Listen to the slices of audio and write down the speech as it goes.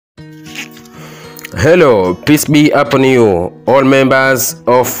Hello, peace be upon you, all members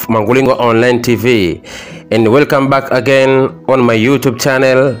of Mangulingo Online TV, and welcome back again on my YouTube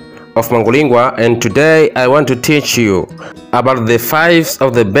channel of Mangulingwa. And today I want to teach you about the 5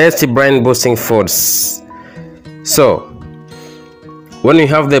 of the best brain boosting foods. So, when you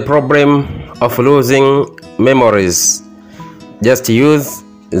have the problem of losing memories, just use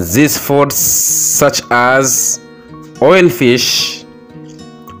these foods such as oil fish,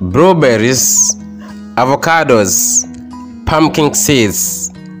 blueberries, avocados, pumpkin seeds,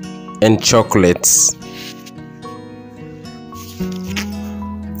 and chocolates.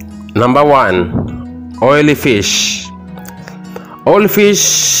 Number 1. Oily fish. Oily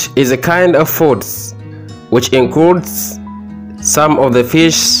fish is a kind of food which includes some of the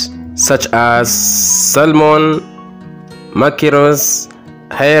fish such as salmon, mackerels,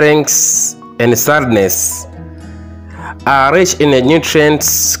 herrings, and sardines are rich in a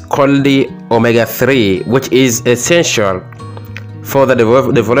nutrient called the omega-3, which is essential for the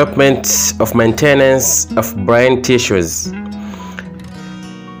development of maintenance of brain tissues.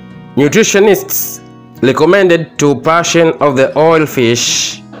 Nutritionists recommended to portion of the oil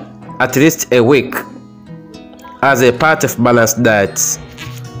fish at least a week as a part of balanced diet.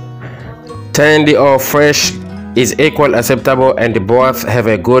 Tender or fresh is equally acceptable, and both have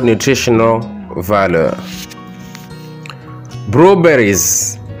a good nutritional value.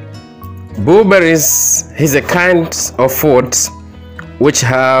 Blueberries. Blueberries is a kind of food which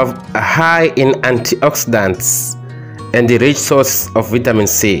have a high in antioxidants and a rich source of vitamin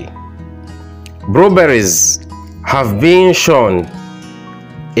C. Blueberries have been shown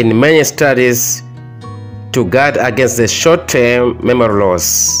in many studies to guard against the short-term memory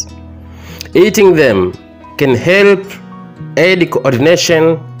loss. Eating them can help aid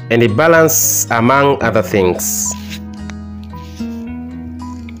coordination and balance, among other things.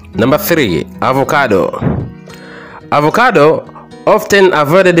 Number 3. Avocado. Avocado, often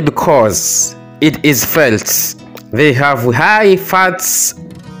avoided because it is felt they have high fats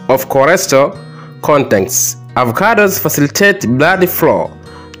of cholesterol contents. Avocados facilitate blood flow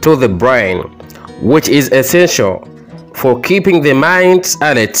to the brain, which is essential for keeping the mind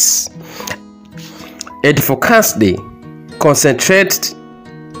alert and focused, concentrate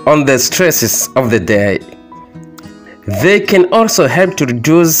on the stresses of the day. They can also help to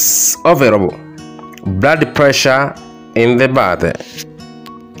reduce overall blood pressure in the body.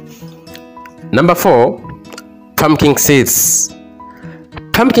 Number 4. Pumpkin seeds.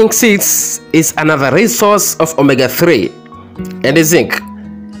 Pumpkin seeds is another resource of omega-3 and zinc.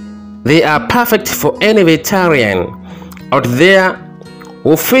 They are perfect for any vegetarian out there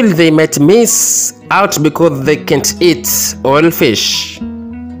who feel they might miss out because they can't eat oil fish.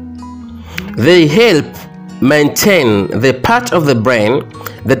 They help maintain the part of the brain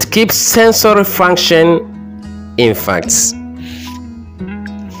that keeps sensory function intact.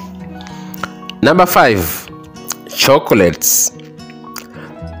 Number 5. Chocolates.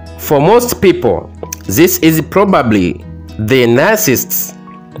 For most people, this is probably the nicest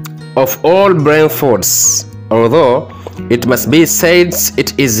of all brain foods, although it must be said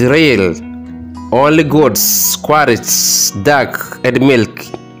it is real only good quality dark and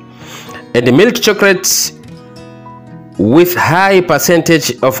milk chocolate with high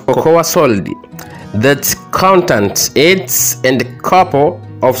percentage of cocoa solid that contains 8 and a couple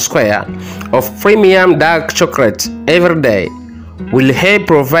of square of premium dark chocolate every day will help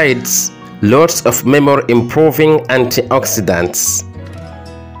provide lots of memory improving antioxidants.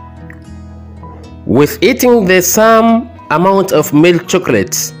 With eating the same amount of milk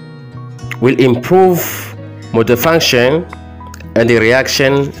chocolate will improve motor function and the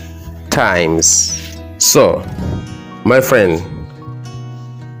reaction times. So, my friend,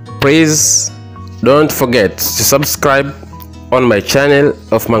 please don't forget to subscribe on my channel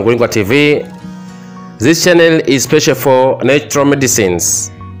of Mangulingwa TV. This channel is special for natural medicines,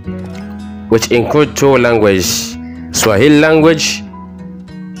 which include 2 languages, Swahili language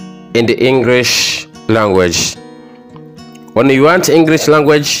and the English language. When you want English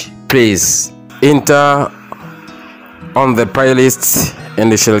language, please enter on the playlist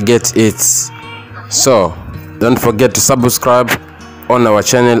and you shall get it. So don't forget to subscribe on our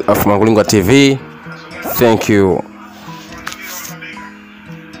channel of Mangulingwa TV. Thank you.